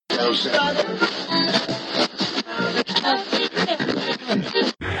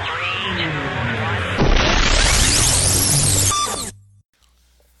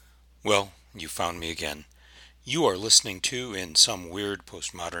Well, you found me again. You are listening to, in some weird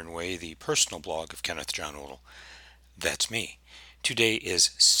postmodern way, the personal blog of Kenneth John Odell. That's me. Today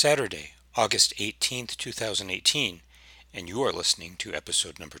is Saturday, August 18th, 2018, and you are listening to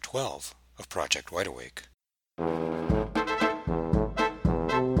episode number 12 of Project Wideawake.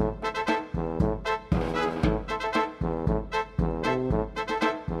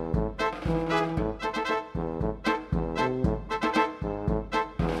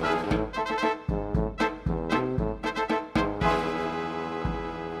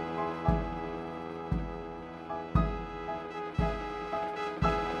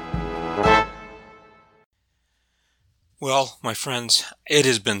 Well, my friends, it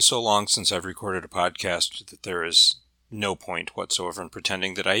has been so long since I've recorded a podcast that there is no point whatsoever in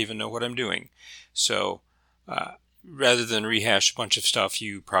pretending that I even know what I'm doing. So, rather than rehash a bunch of stuff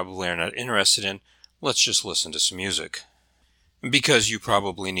you probably are not interested in, let's just listen to some music. Because you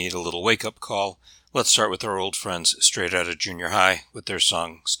probably need a little wake-up call, let's start with our old friends straight out of junior high with their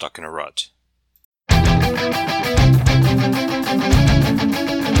song, Stuck in a Rut.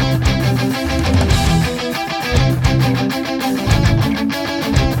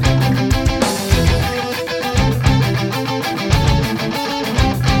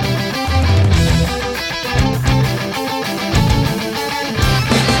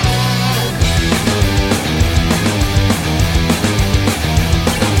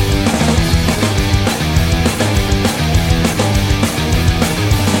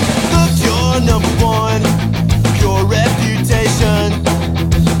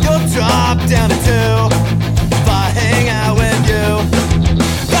 Down to 2 if I hang out with you.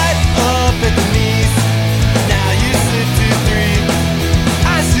 Right up at the knees, now you slip to 3.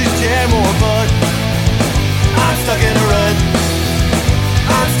 I should care more, but I'm stuck in a rut.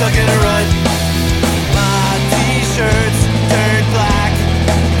 I'm stuck in a rut. My t-shirts turn black,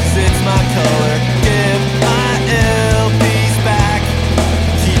 'cause it's my color. Give my LPs back.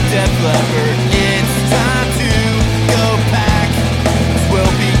 Keep Def Leppard. It's time to go pack. 'Cause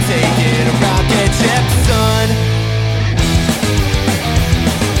we'll be taking a rocket ship, son.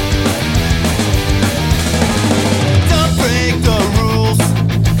 Don't break the rules,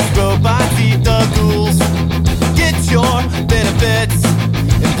 'cause robots eat the ghouls. Get your benefits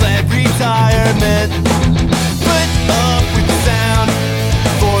and plan retirement. Put up with the sound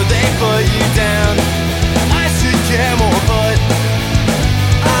before they put you down. I should care more, but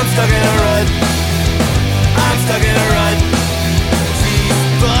I'm stuck in a rut. I'm stuck in a rut.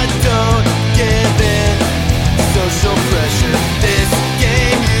 But don't give in. Social pressure. This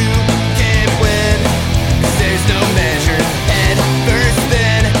game you can't win. 'Cause there's no measure. Head first,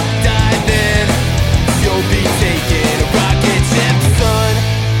 then dive in. 'Cause you'll be taking a rocket ship, son.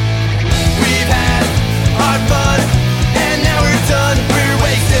 We've had our fun, and now we're done. We're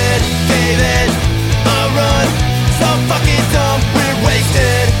wasted. Gave it a run. So fucking dumb. We're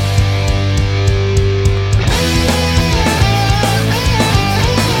wasted.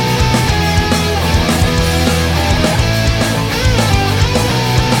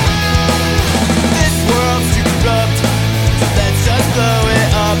 Blow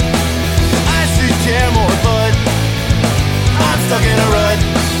it up. I should care more, but I'm stuck in a rut.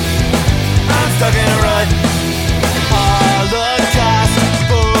 I'm stuck in a rut. Holocaust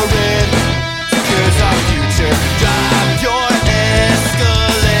foreign secures our future. Drive your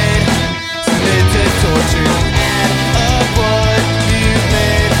Escalade. Submit to torture and of what you've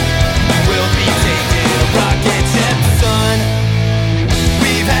made. We'll be taking a rocket ship, son.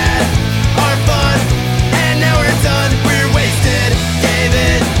 We've had our fun, and now we're done. We're wasted. Gave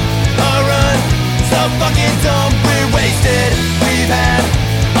it a run. So fucking dumb. We're wasted. We've had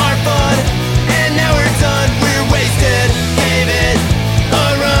our fun, and now we're done. We're wasted. Gave it a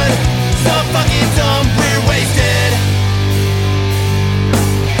run. So fucking dumb. We're wasted.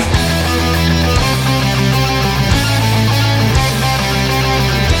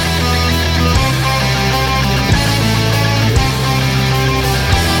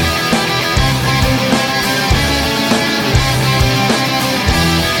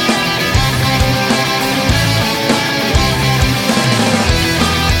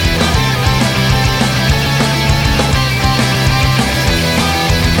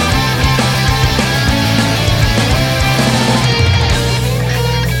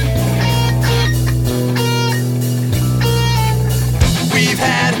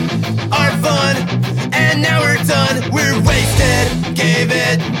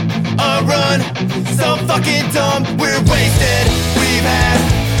 So fucking dumb, we're wasted. We've had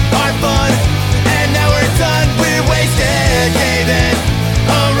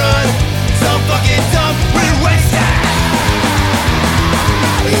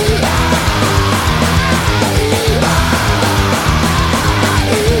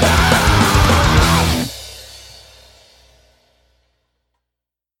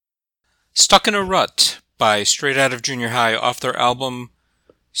Stuck in a Rut by Straight Out of Junior High off their album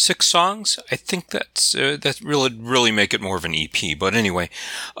 6 Songs. I think that really make it more of an EP. But anyway,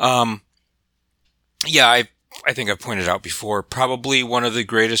 I think I've pointed out before, probably one of the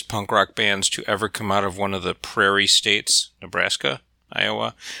greatest punk rock bands to ever come out of one of the prairie states, Nebraska,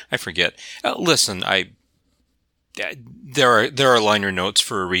 Iowa, I forget. Listen, there are liner notes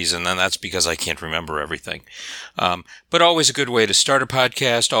for a reason, and that's because I can't remember everything. But always a good way to start a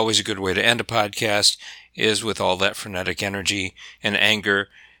podcast, always a good way to end a podcast, is with all that frenetic energy and anger,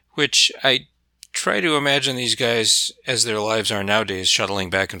 which I try to imagine these guys, as their lives are nowadays, shuttling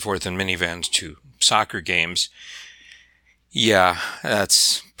back and forth in minivans to soccer games. Yeah,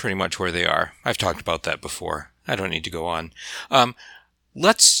 that's pretty much where they are. I've talked about that before. I don't need to go on.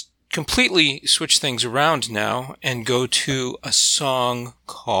 Let's completely switch things around now and go to a song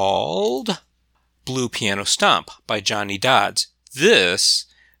called Blue Piano Stomp by Johnny Dodds. This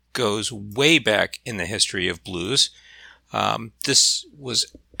goes way back in the history of blues. This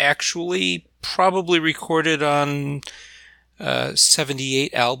was actually probably recorded on a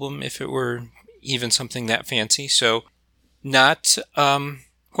 78 album, if it were even something that fancy. So not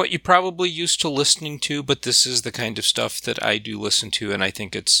what you probably used to listening to, but this is the kind of stuff that I do listen to, and I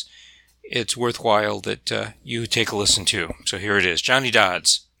think it's worthwhile that you take a listen to. So here it is, Johnny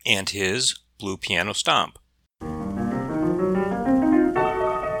Dodds and his Blue Piano Stomp.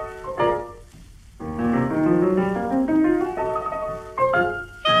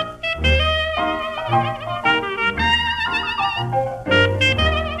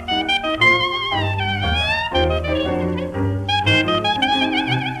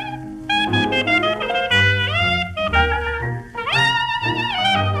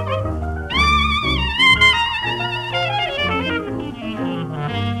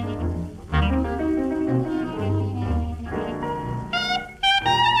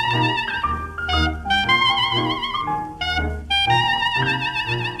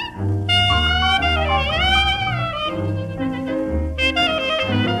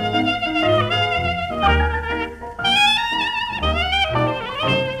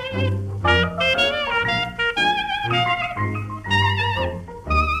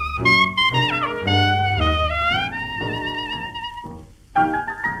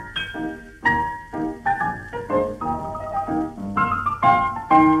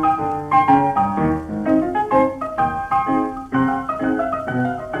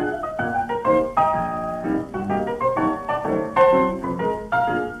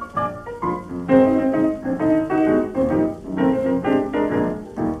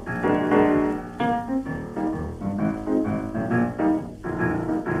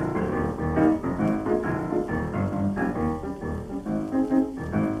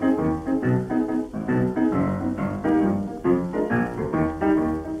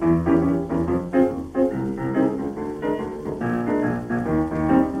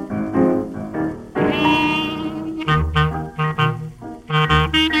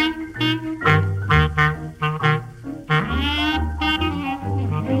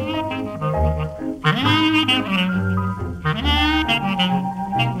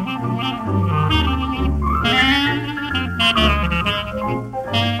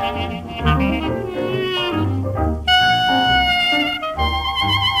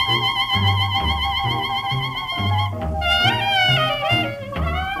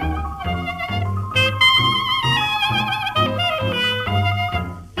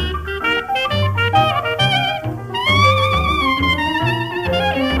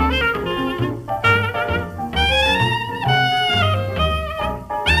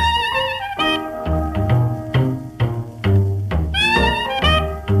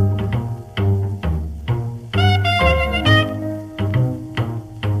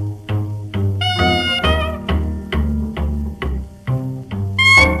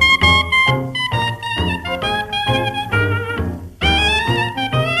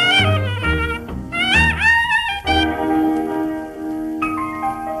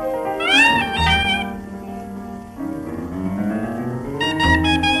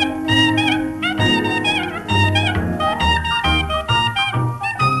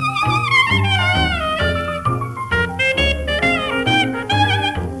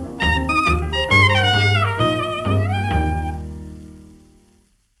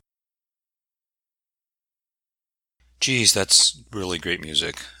 Geez, that's really great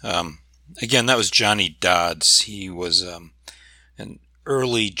music. Again, that was Johnny Dodds. He was an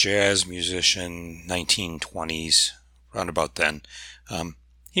early jazz musician, 1920s, around about then.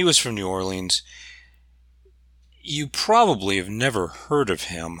 He was from New Orleans. You probably have never heard of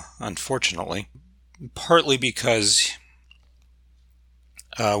him, unfortunately, partly because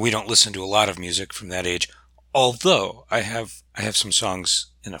We don't listen to a lot of music from that age, although I have some songs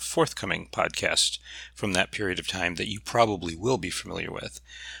in a forthcoming podcast from that period of time that you probably will be familiar with.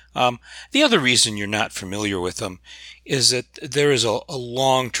 The other reason you're not familiar with them is that there is a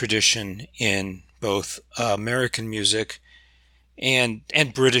long tradition in both American music and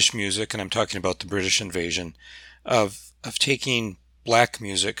British music, and I'm talking about the British invasion, of taking black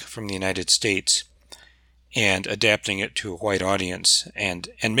music from the United States and adapting it to a white audience and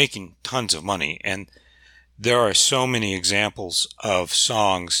making tons of money. And there are so many examples of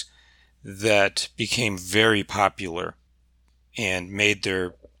songs that became very popular and made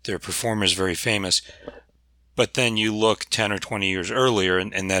their performers very famous. But then you look 10 or 20 years earlier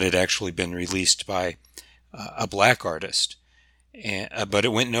and that had actually been released by a black artist. But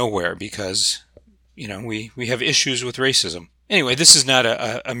it went nowhere because, we have issues with racism. Anyway, this is not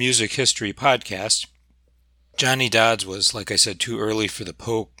a music history podcast. Johnny Dodds was, like I said, too early for the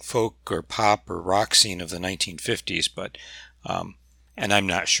folk or pop or rock scene of the 1950s, but and I'm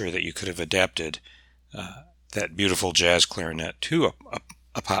not sure that you could have adapted that beautiful jazz clarinet to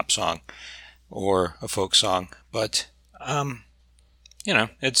a pop song or a folk song. But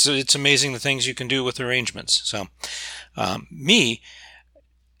it's amazing the things you can do with arrangements. So me,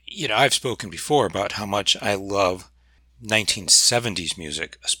 I've spoken before about how much I love 1970s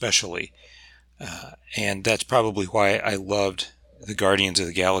music, especially. And that's probably why I loved the Guardians of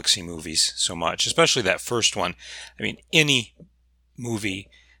the Galaxy movies so much, especially that first one. I mean, any movie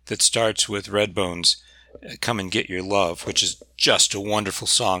that starts with Redbone's Come and Get Your Love, which is just a wonderful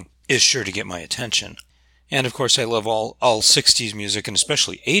song, is sure to get my attention. And of course I love all 60s music and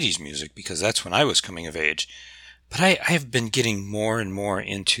especially 80s music because that's when I was coming of age. But I have been getting more and more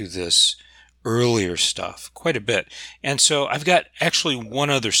into this earlier stuff quite a bit. And so I've got actually one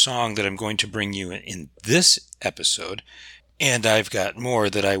other song that I'm going to bring you in this episode, and I've got more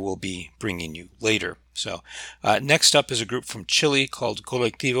that I will be bringing you later. So next up is a group from Chile called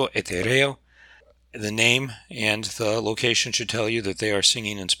Colectivo Etereo. The name and the location should tell you that they are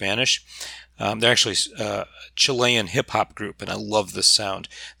singing in Spanish. They're actually a Chilean hip-hop group, and I love this sound.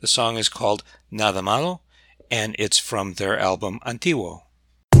 The song is called Nada Malo, and it's from their album Antiguo.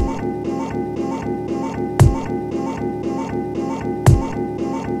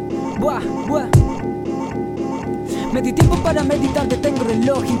 Buah, buah. Me di tiempo para meditar, detengo el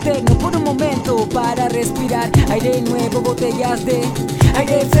reloj interno por un momento para respirar aire nuevo, botellas de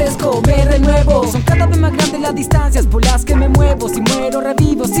aire fresco, me renuevo. Son cada vez más grandes las distancias por las que me muevo. Si muero,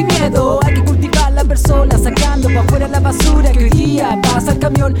 revivo sin miedo. Hay que cultivar la persona, sacando pa' afuera la basura que hoy día pasa el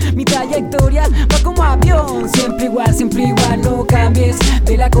camión. Mi trayectoria va como avión, siempre igual, no cambies.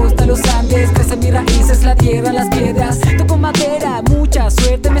 De la costa a los Andes, crecen mis raíces, la tierra, las piedras. Toco madera, mucha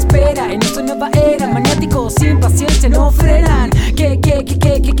suerte me espera. En esta nueva era, maniáticos sin paciencia no frenan.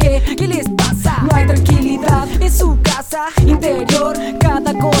 ¿Qué les pasa? No hay tranquilidad en su casa interior.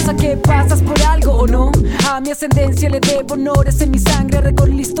 Cada cosa que pasas por algo o no. A mi ascendencia le debo honores en mi sangre.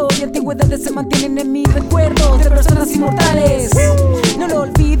 Recorro la historia, antigüedades se mantienen en mis recuerdos de personas inmortales. No lo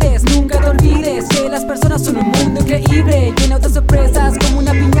olvides, nunca te olvides que las personas son un mundo increíble, lleno de sorpresas como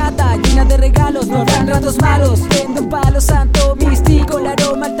una piñata llena de regalos. No habrán ratos malos. Prendo un palo santo, místico, el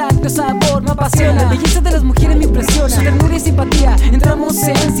aroma, el tacto, el sabor me apasiona. La belleza de las mujeres me impresiona, su ternura y simpatía. Entramos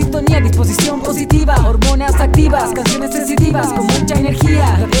en sintonía, disposición positiva, hormonas activas, canciones sensitivas con mucha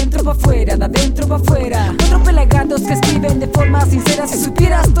energía. De adentro pa' afuera, de adentro pa' afuera. Cuatro pelagatos que escriben de forma sincera. Si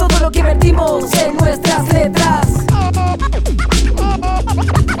supieras todo lo que vertimos en nuestras letras.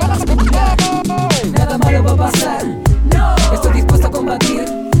 Nada malo va a pasar. Estoy dispuesto a combatir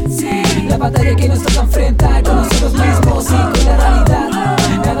la batalla que nos toca enfrentar con nosotros mismos y con la realidad.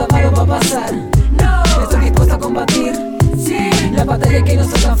 Nada malo va a pasar. Estoy dispuesto a combatir la batalla que nos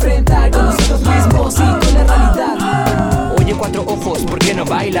toca enfrentar con nosotros mismos y con la realidad. Oye, cuatro ojos, ¿por qué no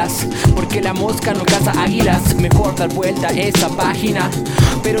bailas? Porque la mosca no caza águilas. Mejor dar vuelta a esa página.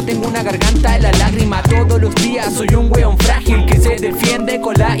 Pero tengo una garganta en la lágrima. Todos los días soy un weón frágil que se defiende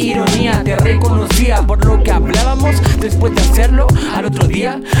con la ironía. Te reconocía por lo que hablábamos. Después de hacerlo al otro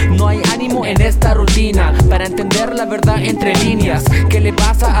día, no hay ánimo en esta rutina para entender la verdad entre líneas. ¿Qué le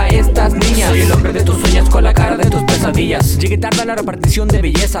pasa a estas niñas? Soy el hombre de tus sueños con la cara de tus pesadillas. Llegué tarde a la repartición de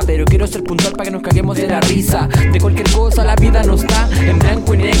belleza, pero quiero ser puntual para que nos caguemos de la risa. De cualquier cosa la vida nos da en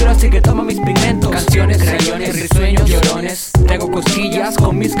blanco y negro, así que toma mis pigmentos. Canciones, rayones, risueños, llorones. Traigo cosquillas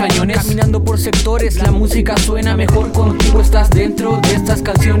con mis cañones. Caminando por sectores, la música suena mejor contigo. Estás dentro de estas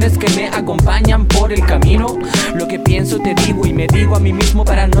canciones que me acompañan por el camino. Lo que pienso te digo y me digo a mí mismo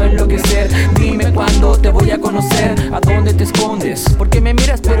para no enloquecer. Dime cuándo te voy a conocer, a dónde te escondes. Porque me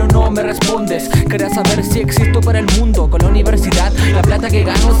miras pero no me respondes. Quería saber si existo para el mundo. Con la universidad La plata que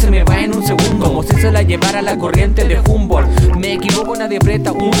gano se me va en un segundo, como si se la llevara la corriente de Humboldt. Me equivoco, nadie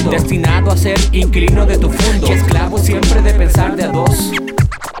aprieta hundo, destinado a ser inquilino de tu fondo y esclavo siempre de pensar de a dos.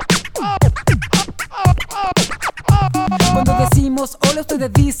 Cuando decimos hola,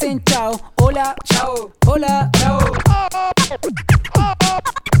 ustedes dicen chao. Hola, chao, hola, chao.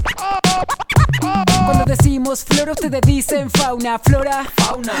 Cuando decimos flora, ustedes dicen fauna. Flora,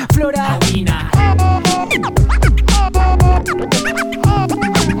 fauna, flora, fauna.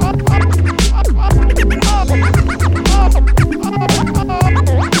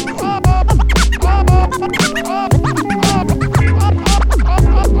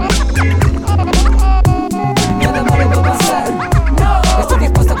 Nada malo va a pasar. Estoy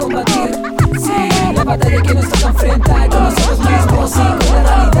dispuesto a combatir. Sí, la batalla que nos toca enfrentar con nosotros mismos y con la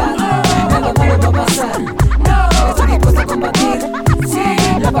realidad. Nada malo va a pasar. Estoy dispuesto a combatir. Sí,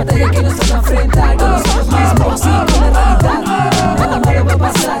 la batalla que nos toca enfrentar con nosotros mismos y con la realidad. Nada malo va a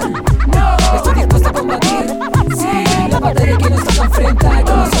pasar. Estoy dispuesto a combatir. Sí, la batalla que nos toca enfrentar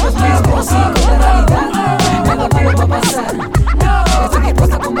con nosotros mismos y con la realidad. Nada malo va a pasar. Estoy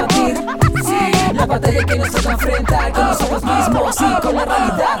dispuesto a combatir. Sí, la batalla que nos toca enfrentar con nosotros mismos y con la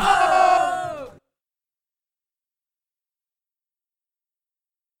realidad.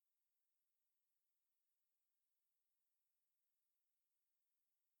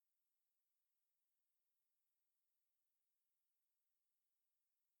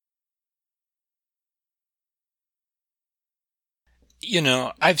 You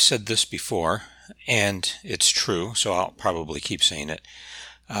know, I've said this before, and it's true, so I'll probably keep saying it.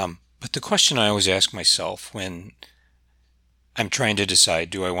 But the question I always ask myself when I'm trying to decide,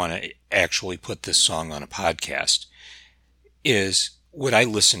 do I want to actually put this song on a podcast, is, would I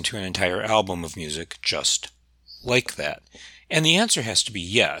listen to an entire album of music just like that? And the answer has to be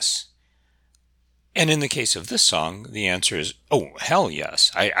yes. And in the case of this song, the answer is, oh, hell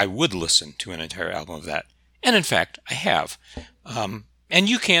yes. I would listen to an entire album of that. And in fact, I have. And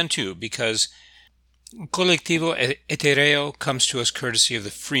you can too, because Colectivo Etereo comes to us courtesy of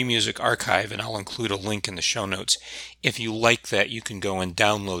the Free Music Archive, and I'll include a link in the show notes. If you like that, you can go and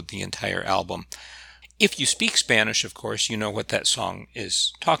download the entire album. If you speak Spanish, of course, you know what that song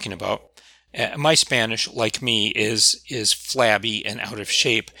is talking about. My Spanish, like me, is flabby and out of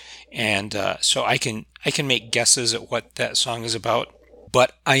shape, and so I can make guesses at what that song is about,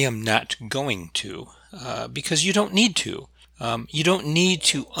 but I am not going to, because you don't need to. You don't need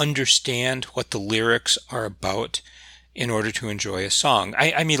to understand what the lyrics are about in order to enjoy a song.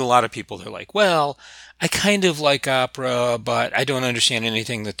 I meet a lot of people that are like, well, I kind of like opera, but I don't understand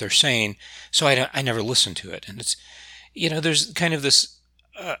anything that they're saying, so I never listen to it. And it's, there's kind of this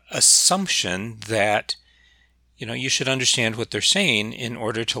assumption that, you should understand what they're saying in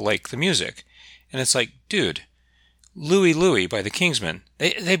order to like the music. And it's like, dude, Louie Louie by the Kingsmen,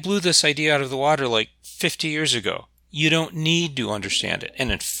 they blew this idea out of the water like 50 years ago. You don't need to understand it. And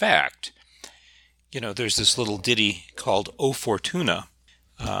in fact, there's this little ditty called O Fortuna,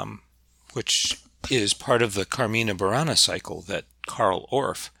 which is part of the Carmina Burana cycle that Carl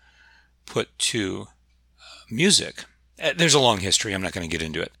Orff put to music. There's a long history. I'm not going to get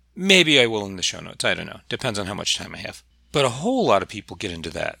into it. Maybe I will in the show notes. I don't know. Depends on how much time I have. But a whole lot of people get into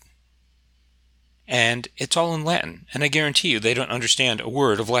that. And it's all in Latin. And I guarantee you they don't understand a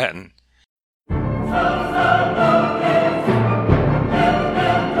word of Latin.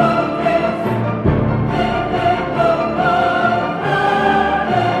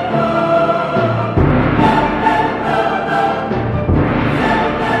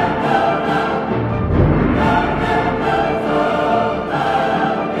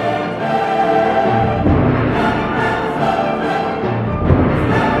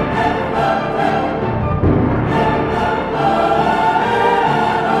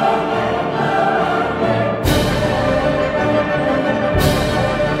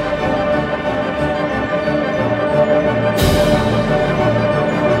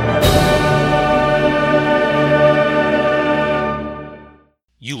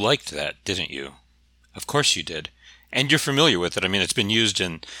 You liked that, didn't you? Of course you did. And you're familiar with it. I mean, it's been used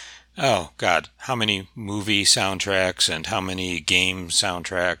in, oh, God, how many movie soundtracks and how many game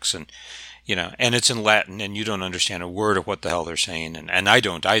soundtracks and, and it's in Latin and you don't understand a word of what the hell they're saying. And I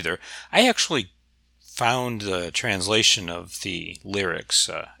don't either. I actually found the translation of the lyrics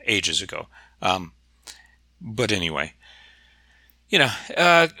ages ago. But anyway.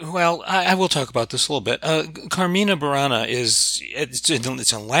 I will talk about this a little bit. Carmina Burana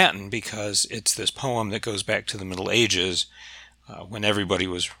it's in Latin because it's this poem that goes back to the Middle Ages when everybody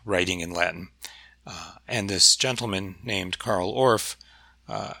was writing in Latin. And this gentleman named Carl Orff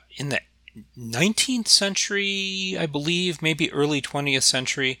in the 19th century, I believe, maybe early 20th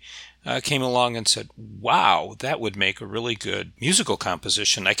century, came along and said, wow, that would make a really good musical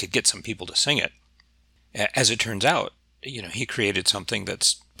composition. I could get some people to sing it. As it turns out, he created something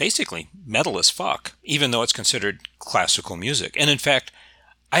that's basically metal as fuck, even though it's considered classical music. And in fact,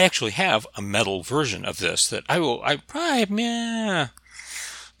 I actually have a metal version of this that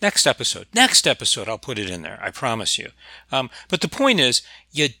next episode, I'll put it in there. I promise you. But the point is,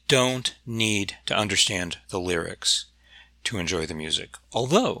 you don't need to understand the lyrics to enjoy the music.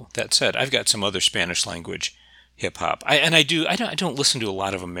 Although, that said, I've got some other Spanish language hip-hop. I don't listen to a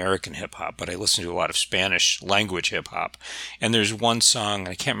lot of American hip-hop, but I listen to a lot of Spanish language hip-hop. And there's one song,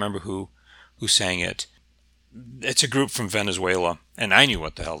 I can't remember who sang it. It's a group from Venezuela, and I knew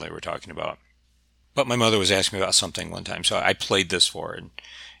what the hell they were talking about. But my mother was asking me about something one time, so I played this for her.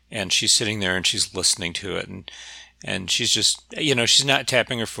 And she's sitting there and she's listening to it, and she's just, she's not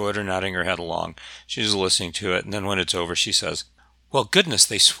tapping her foot or nodding her head along. She's just listening to it, and then when it's over, she says, well, goodness,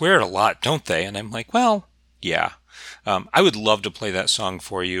 they swear it a lot, don't they? And I'm like, well, yeah. I would love to play that song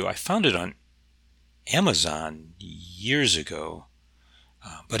for you. I found it on Amazon years ago,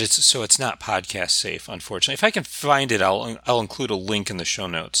 but it's not podcast safe, unfortunately. If I can find it, I'll include a link in the show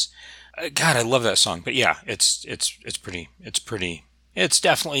notes. God, I love that song, but yeah, it's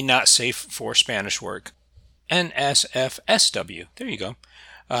definitely not safe for Spanish work. NSFSW. There you go.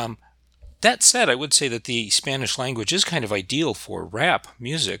 That said, I would say that the Spanish language is kind of ideal for rap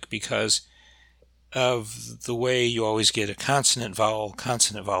music because of the way you always get a consonant, vowel.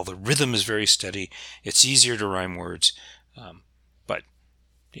 The rhythm is very steady. It's easier to rhyme words. But,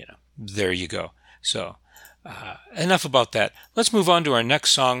 there you go. So, enough about that. Let's move on to our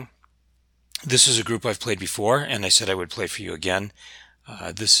next song. This is a group I've played before, and I said I would play for you again.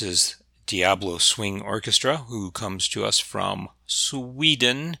 This is Diablo Swing Orchestra, who comes to us from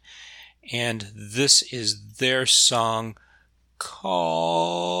Sweden, and this is their song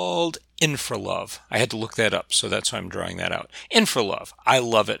called Infralove. I had to look that up, so that's why I'm drawing that out. Infralove. I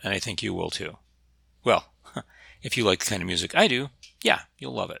love it, and I think you will too. Well, if you like the kind of music I do, yeah,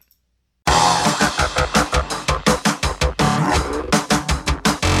 you'll love it.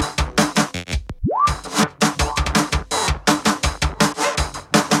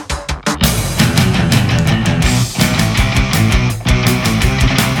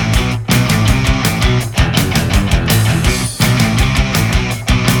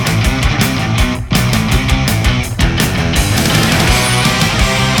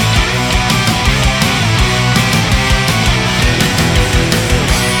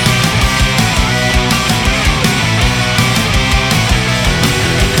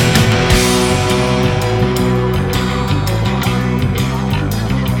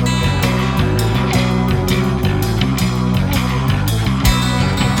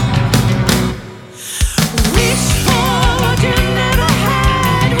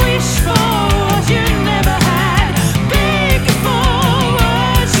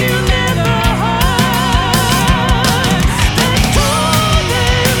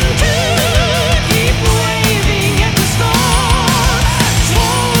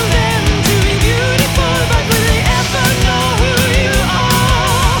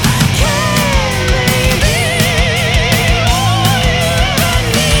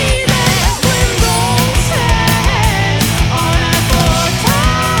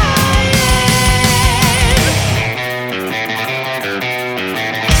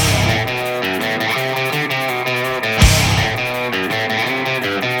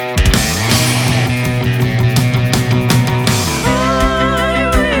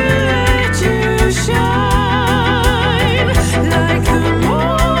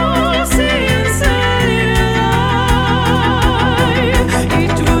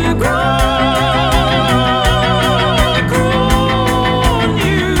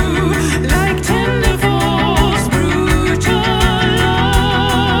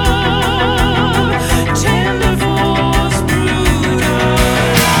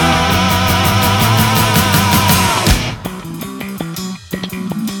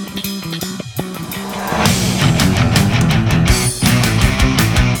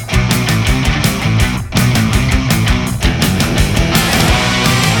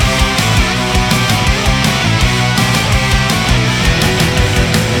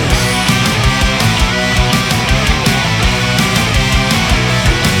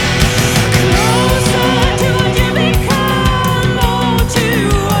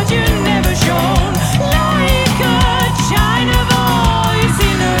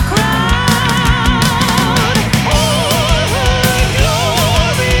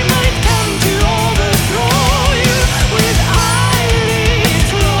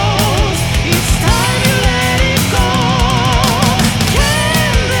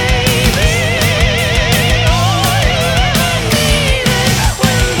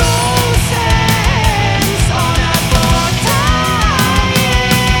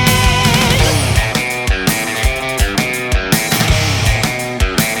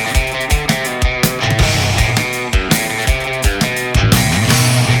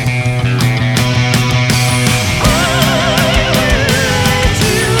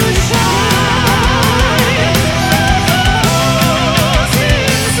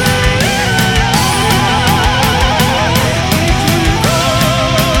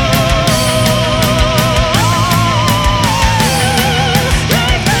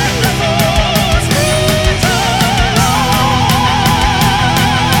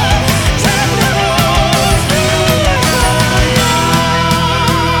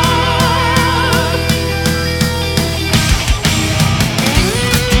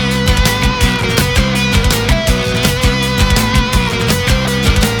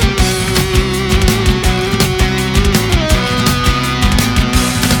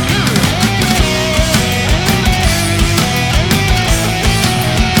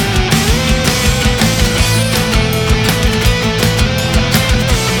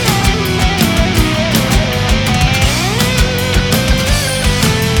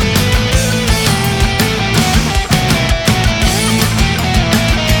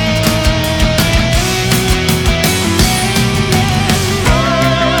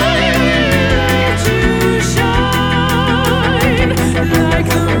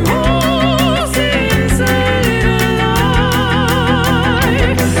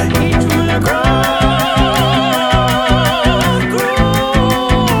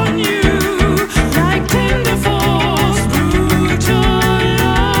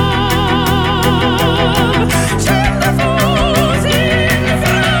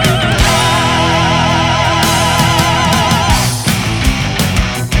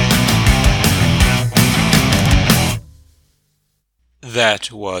 That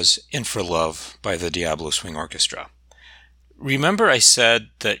was In For Love by the Diablo Swing Orchestra. Remember I said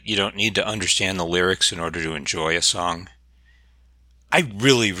that you don't need to understand the lyrics in order to enjoy a song? I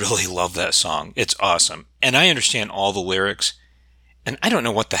really, really love that song. It's awesome. And I understand all the lyrics, and I don't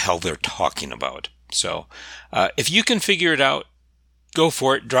know what the hell they're talking about. So, if you can figure it out, go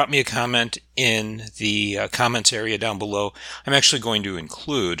for it. Drop me a comment in the comments area down below. I'm actually going to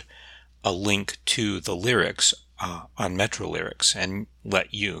include a link to the lyrics on Metro Lyrics and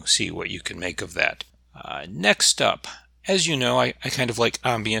let you see what you can make of that. Next up, as you know, I kind of like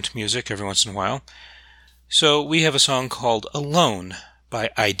ambient music every once in a while. So we have a song called Alone by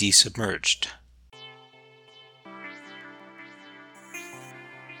ID Submerged.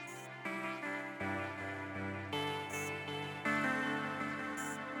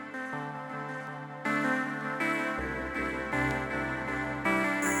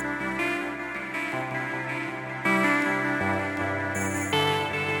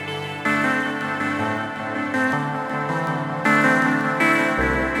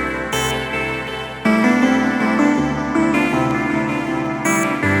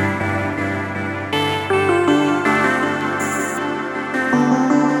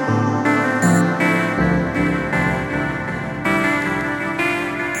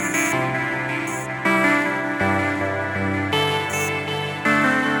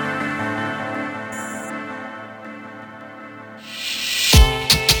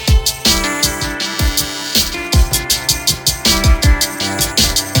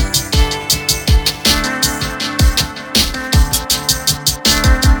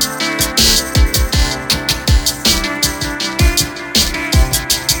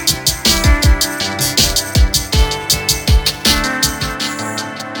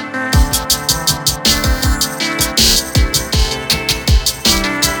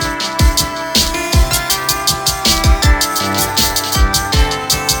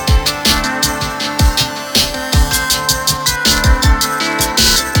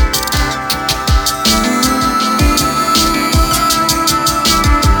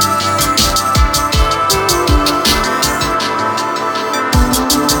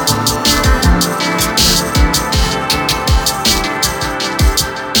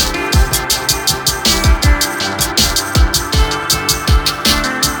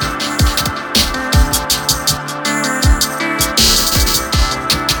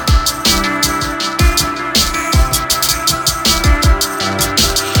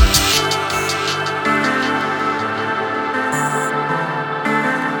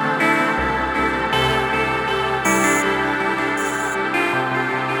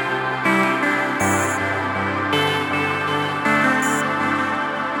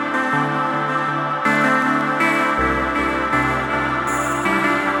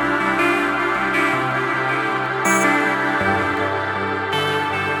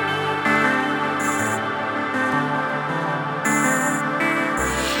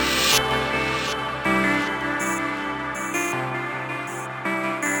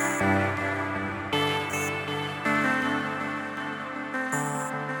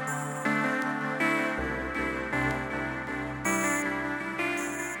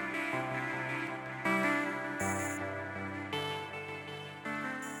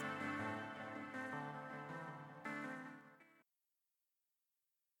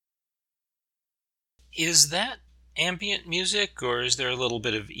 Is that ambient music, or is there a little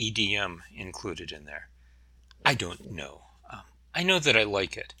bit of EDM included in there? I don't know. I know that I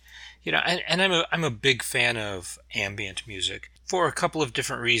like it. And I'm a big fan of ambient music for a couple of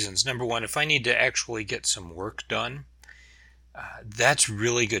different reasons. Number one, if I need to actually get some work done, that's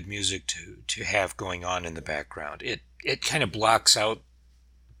really good music to have going on in the background. It kind of blocks out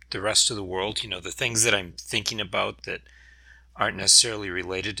the rest of the world, the things that I'm thinking about that aren't necessarily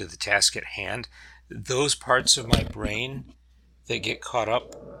related to the task at hand. Those parts of my brain that get caught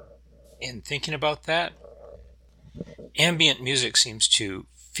up in thinking about that, ambient music seems to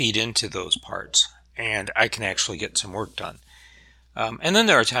feed into those parts, and I can actually get some work done. And then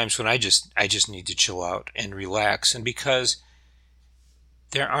there are times when I just need to chill out and relax, and because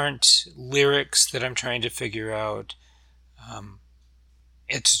there aren't lyrics that I'm trying to figure out,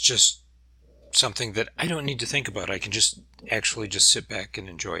 it's just something that I don't need to think about. I can just sit back and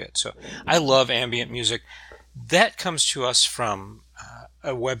enjoy it. So I love ambient music. That comes to us from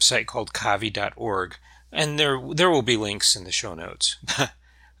a website called kavi.org, and there will be links in the show notes.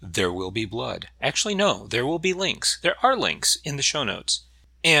 There will be blood. Actually, no, there will be links. There are links in the show notes.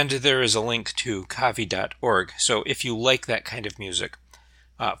 And there is a link to kavi.org. So if you like that kind of music,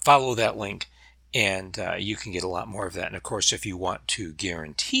 follow that link, and you can get a lot more of that. And of course, if you want to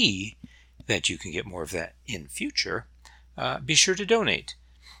guarantee that you can get more of that in future, be sure to donate.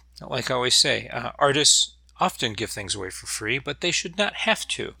 Like I always say, artists often give things away for free, but they should not have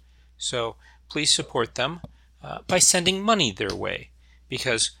to. So please support them by sending money their way,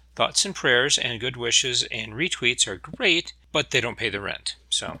 because thoughts and prayers and good wishes and retweets are great, but they don't pay the rent.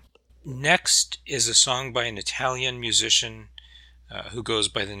 So next is a song by an Italian musician who goes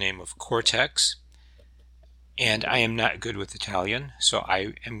by the name of Cortex. And I am not good with Italian, so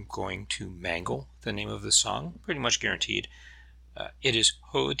I am going to mangle the name of the song, pretty much guaranteed. It is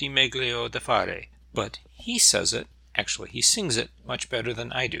Ho di meglio da fare, but he says it, actually he sings it much better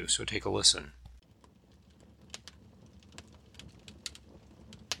than I do, so take a listen.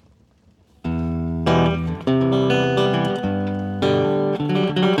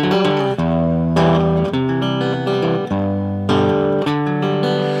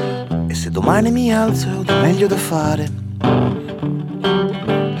 E se domani mi alzo ho di meglio da fare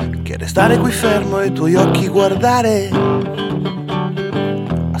che restare qui fermo e i tuoi occhi guardare,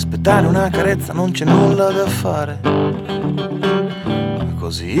 aspettare una carezza, non c'è nulla da fare,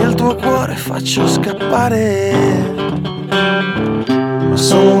 così il tuo cuore faccio scappare. Ma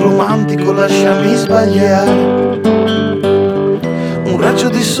sono un romantico, lasciami sbagliare, un raggio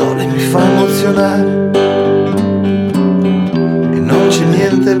di sole mi fa emozionare e non c'è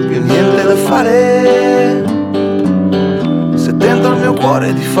niente, più niente da fare se dentro il mio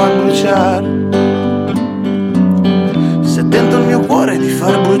cuore di far bruciare, se dentro il mio cuore di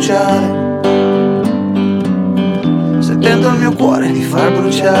far bruciare, se dentro il mio cuore di far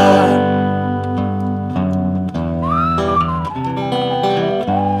bruciare.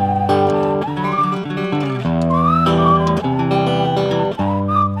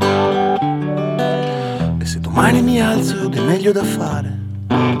 E se domani mi alzo ho di meglio da fare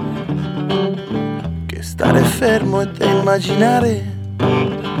che stare fermo e te immaginare,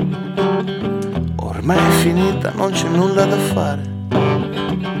 ormai è finita, non c'è nulla da fare,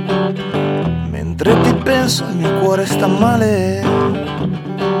 mentre ti penso il mio cuore sta male,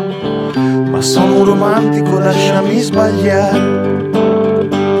 ma sono un romantico, lasciami sbagliare,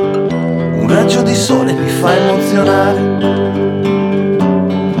 un raggio di sole mi fa emozionare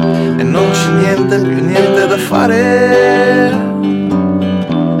e non c'è niente, più niente da fare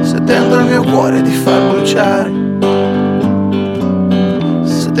se dentro il mio cuore di far bruciare,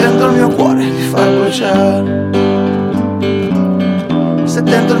 se dentro il mio cuore di far bruciare, se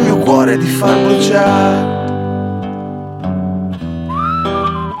dentro il mio cuore di far bruciare.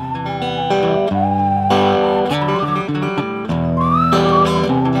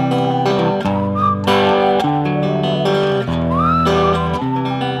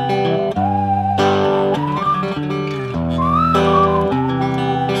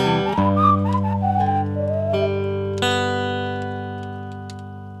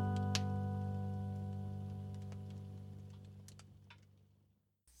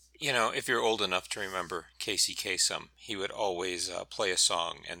 You know, if you're old enough to remember Casey Kasem, he would always play a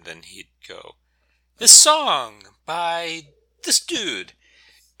song and then he'd go, "This song by this dude."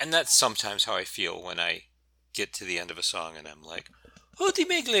 And that's sometimes how I feel when I get to the end of a song and I'm like, "Ho di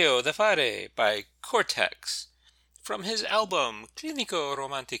meglio da fare" by Cortex from his album Clinico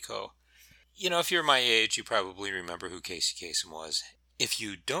Romantico. You know, if you're my age, you probably remember who Casey Kasem was. If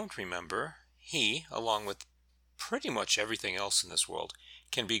you don't remember, he, along with pretty much everything else in this world,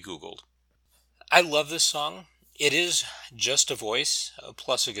 can be Googled. I love this song. It is just a voice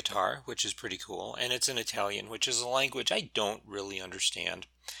plus a guitar, which is pretty cool, and it's in Italian, which is a language I don't really understand.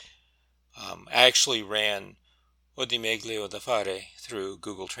 I actually ran "Ho di meglio da fare" through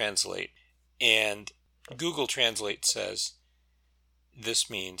Google Translate, and Google Translate says this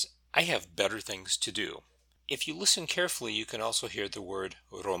means I have better things to do. If you listen carefully, you can also hear the word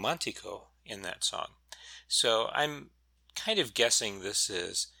romantico in that song. So I'm kind of guessing this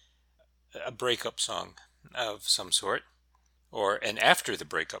is a breakup song of some sort, or an after the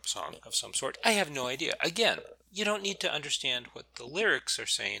breakup song of some sort. I have no idea. Again, you don't need to understand what the lyrics are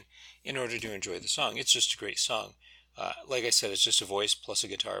saying in order to enjoy the song. It's just a great song. Like I said, it's just a voice plus a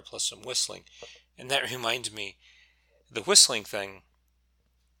guitar plus some whistling. And that reminds me, the whistling thing,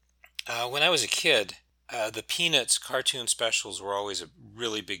 when I was a kid, the Peanuts cartoon specials were always a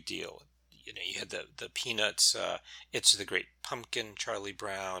really big deal. You know, you had the Peanuts, It's the Great Pumpkin, Charlie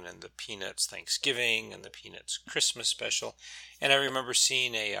Brown, and the Peanuts Thanksgiving, and the Peanuts Christmas special. And I remember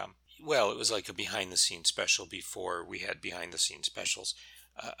seeing it was like a behind-the-scenes special before we had behind-the-scenes specials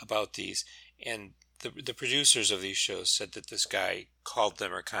about these. And the producers of these shows said that this guy called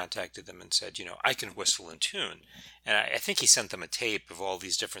them or contacted them and said, I can whistle in tune. And I think he sent them a tape of all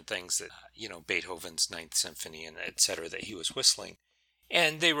these different things that, Beethoven's Ninth Symphony and et cetera that he was whistling.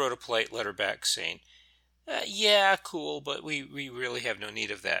 And they wrote a polite letter back saying, yeah, cool, but we really have no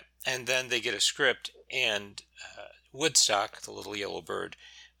need of that. And then they get a script, and Woodstock, the little yellow bird,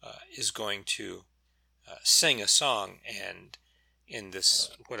 is going to sing a song, and in this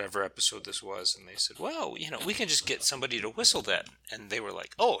whatever episode this was, and they said, well, we can just get somebody to whistle that, and they were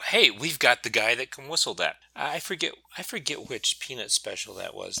like, oh, hey, we've got the guy that can whistle that. I forget which Peanut special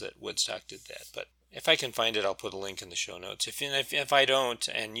that was that Woodstock did that, but if I can find it, I'll put a link in the show notes. If I don't,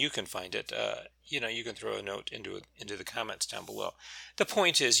 and you can find it, you can throw a note into the comments down below. The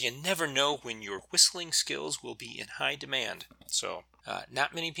point is, you never know when your whistling skills will be in high demand. So,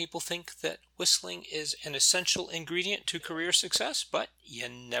 not many people think that whistling is an essential ingredient to career success, but you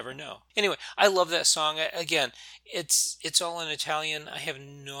never know. Anyway, I love that song. Again, it's all in Italian. I have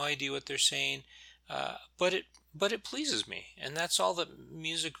no idea what they're saying, but it pleases me, and that's all that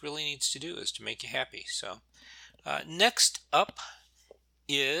music really needs to do, is to make you happy. So, next up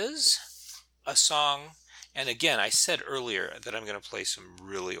is a song, and again, I said earlier that I'm going to play some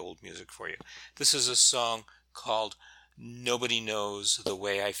really old music for you. This is a song called Nobody Knows the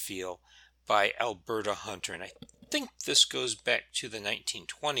Way I Feel by Alberta Hunter, and I think this goes back to the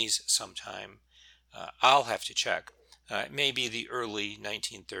 1920s sometime. I'll have to check. It may be the early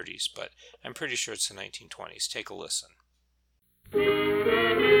 1930s, but I'm pretty sure it's the 1920s. Take a listen.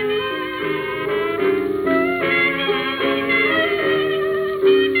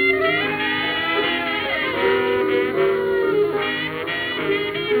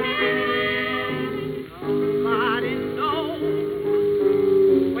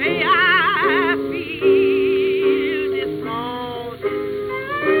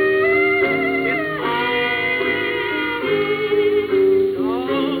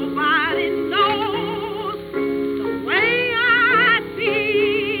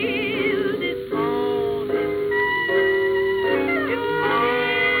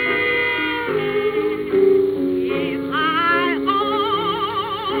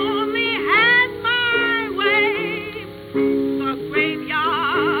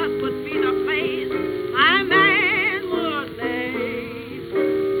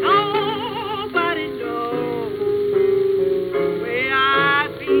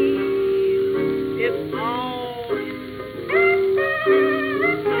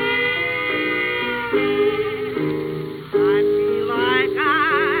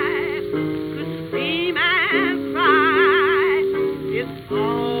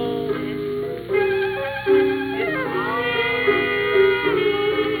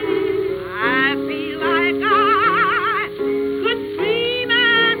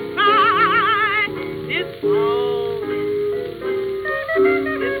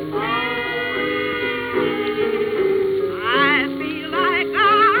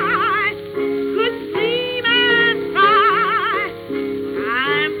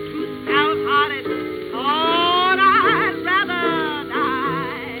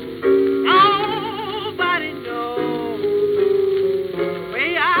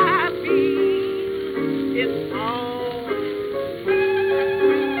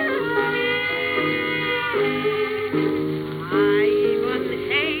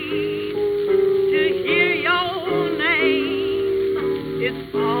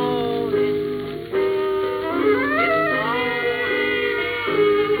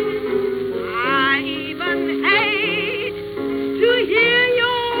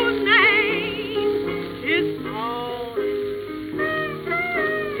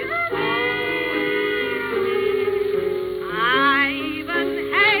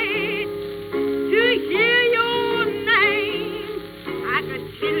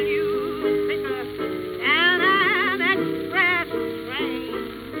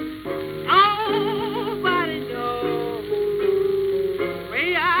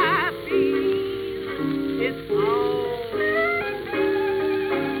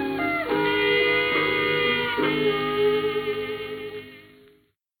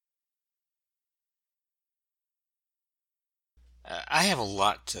 I have a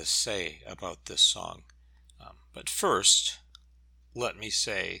lot to say about this song, but first, let me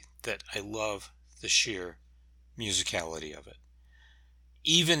say that I love the sheer musicality of it.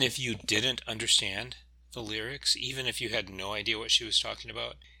 Even if you didn't understand the lyrics, even if you had no idea what she was talking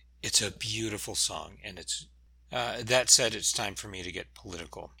about, it's a beautiful song, and it's that said, it's time for me to get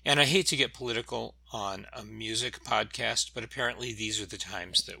political. And I hate to get political on a music podcast, but apparently these are the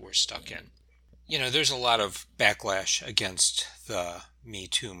times that we're stuck in. There's a lot of backlash against the Me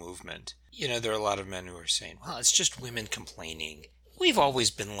Too movement. There are a lot of men who are saying, well, it's just women complaining. We've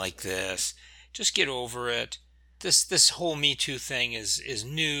always been like this. Just get over it. This whole Me Too thing is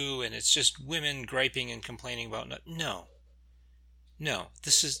new, and it's just women griping and complaining about... No.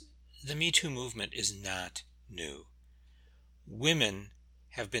 This the Me Too movement is not new. Women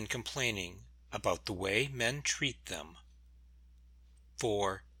have been complaining about the way men treat them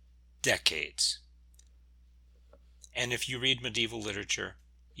for decades. And if you read medieval literature,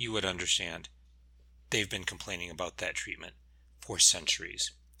 you would understand they've been complaining about that treatment for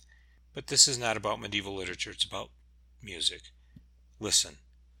centuries. But this is not about medieval literature, it's about music. Listen,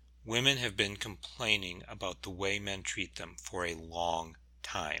 women have been complaining about the way men treat them for a long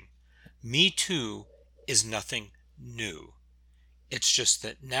time. Me Too is nothing new. It's just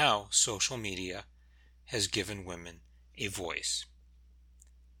that now social media has given women a voice.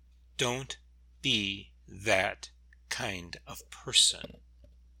 Don't be that kind of person.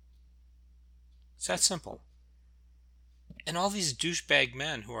 It's that simple. And all these douchebag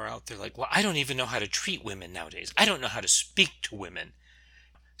men who are out there like, well, I don't even know how to treat women nowadays. I don't know how to speak to women.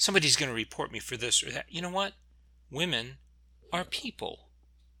 Somebody's going to report me for this or that. You know what? Women are people.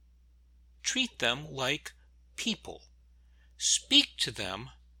 Treat them like people. Speak to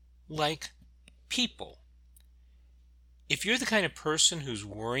them like people. If you're the kind of person who's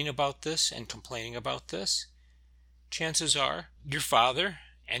worrying about this and complaining about this, chances are your father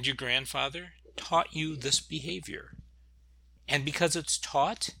and your grandfather taught you this behavior. And because it's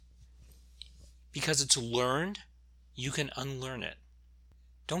taught, because it's learned, you can unlearn it.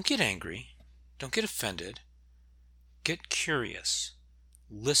 Don't get angry. Don't get offended. Get curious.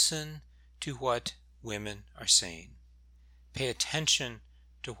 Listen to what women are saying. Pay attention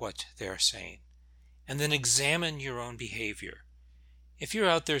to what they are saying. And then examine your own behavior. If you're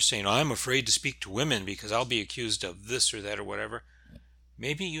out there saying, oh, I'm afraid to speak to women because I'll be accused of this or that or whatever,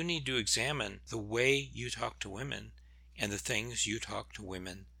 maybe you need to examine the way you talk to women and the things you talk to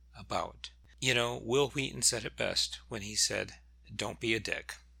women about. You know, Will Wheaton said it best when he said, don't be a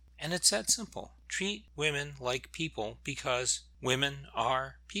dick. And it's that simple. Treat women like people because women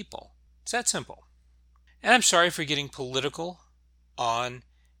are people. It's that simple. And I'm sorry for getting political on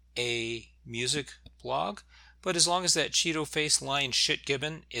a music blog, but as long as that Cheeto-faced lying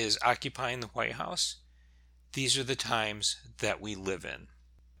shit-gibbon is occupying the White House, these are the times that we live in.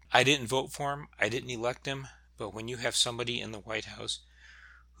 I didn't vote for him. I didn't elect him. But when you have somebody in the White House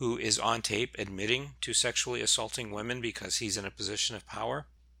who is on tape admitting to sexually assaulting women because he's in a position of power,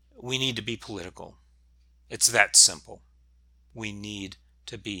 we need to be political. It's that simple. We need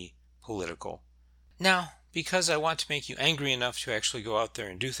to be political. Now, because I want to make you angry enough to actually go out there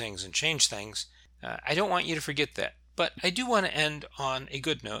and do things and change things, I don't want you to forget that. But I do want to end on a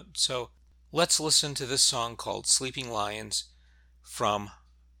good note, so let's listen to this song called Sleeping Lions from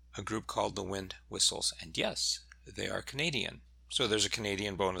a group called the Wind Whistles. And yes, they are Canadian. So there's a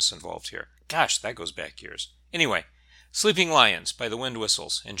Canadian bonus involved here. Gosh, that goes back years. Anyway, Sleeping Lions by the Wind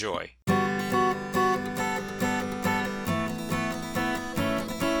Whistles. Enjoy.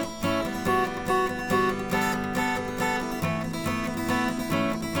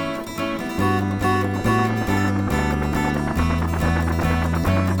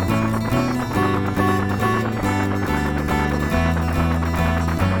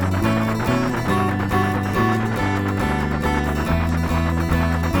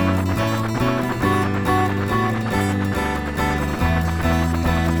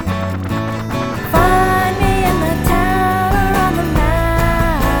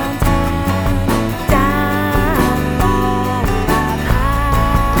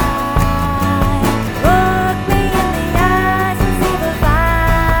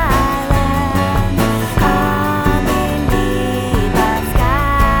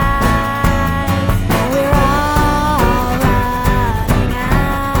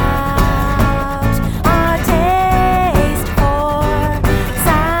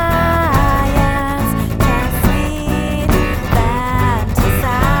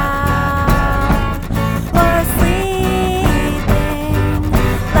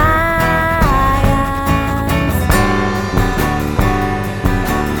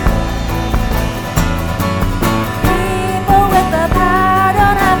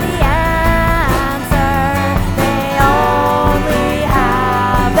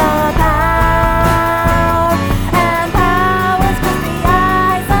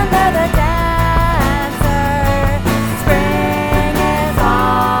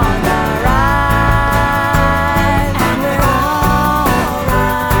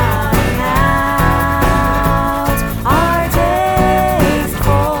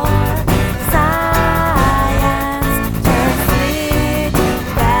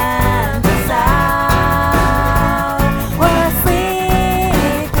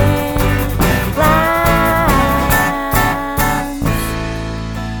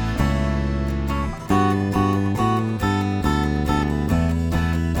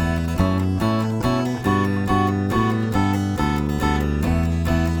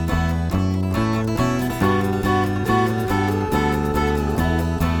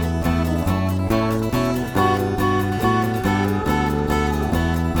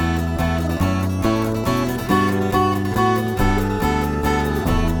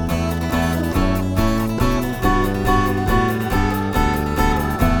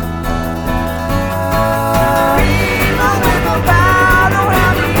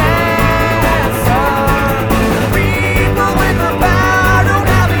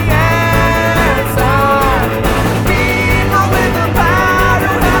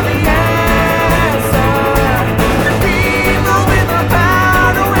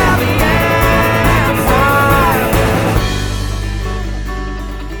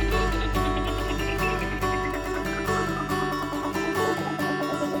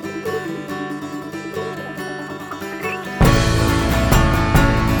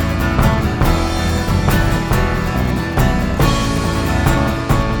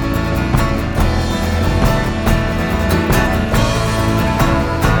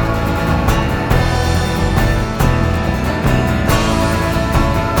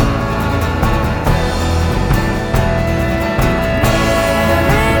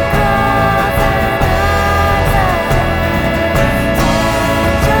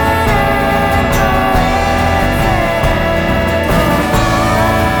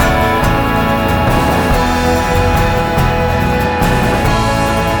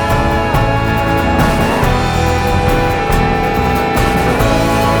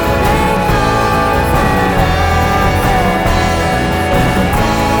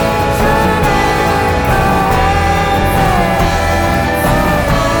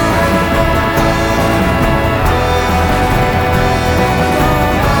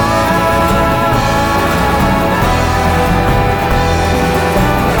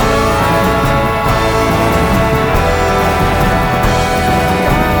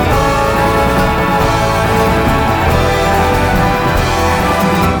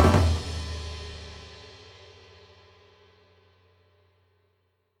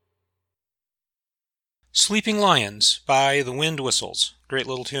 Sleeping Lions by The Wind Whistles. Great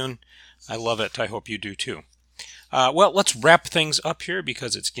little tune. I love it. I hope you do too. Well, let's wrap things up here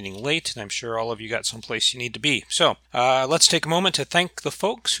because it's getting late, and I'm sure all of you got someplace you need to be. So, let's take a moment to thank the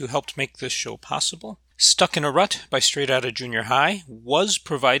folks who helped make this show possible. Stuck in a Rut by Straight Outta Junior High was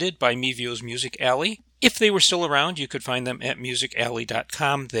provided by Mevio's Music Alley. If they were still around, you could find them at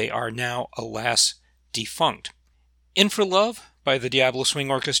musicalley.com. They are now, alas, defunct. In for Love by the Diablo Swing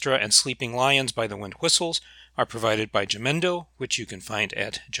Orchestra and Sleeping Lions by the Wind Whistles are provided by Gemendo, which you can find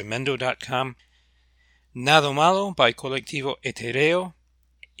at gemendo.com. Nado Malo by Colectivo Etereo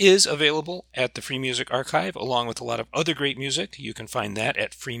is available at the Free Music Archive, along with a lot of other great music. You can find that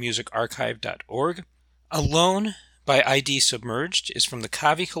at freemusicarchive.org. Alone by ID Submerged is from the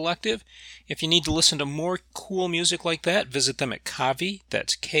Kavi Collective. If you need to listen to more cool music like that, visit them at Kavi,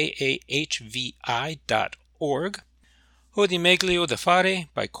 that's KAHVI.org. Hodi Meglio de Fare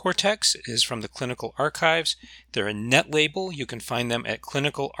by Cortex is from the Clinical Archives. They're a net label. You can find them at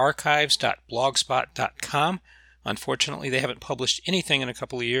clinicalarchives.blogspot.com. Unfortunately, they haven't published anything in a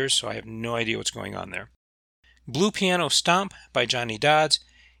couple of years, so I have no idea what's going on there. Blue Piano Stomp by Johnny Dodds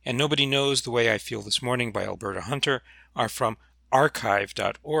and Nobody Knows the Way I Feel This Morning by Alberta Hunter are from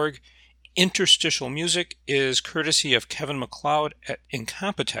archive.org. Interstitial music is courtesy of Kevin MacLeod at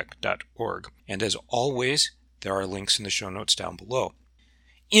incompetech.org. And as always, there are links in the show notes down below.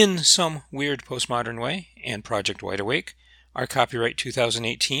 In Some Weird Postmodern Way and Project Wideawake are copyright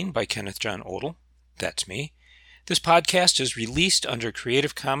 2018 by Kenneth John Odell. That's me. This podcast is released under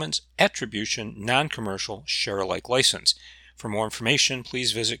Creative Commons Attribution Non-Commercial Share-alike license. For more information,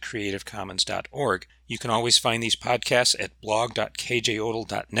 please visit creativecommons.org. You can always find these podcasts at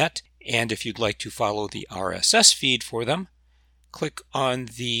blog.kjodell.net, and if you'd like to follow the RSS feed for them, click on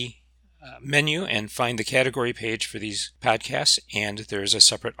the menu and find the category page for these podcasts, and there's a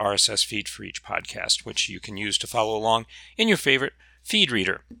separate RSS feed for each podcast, which you can use to follow along in your favorite feed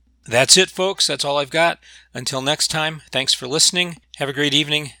reader. That's it, folks. That's all I've got. Until next time, thanks for listening. Have a great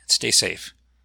evening. Stay safe.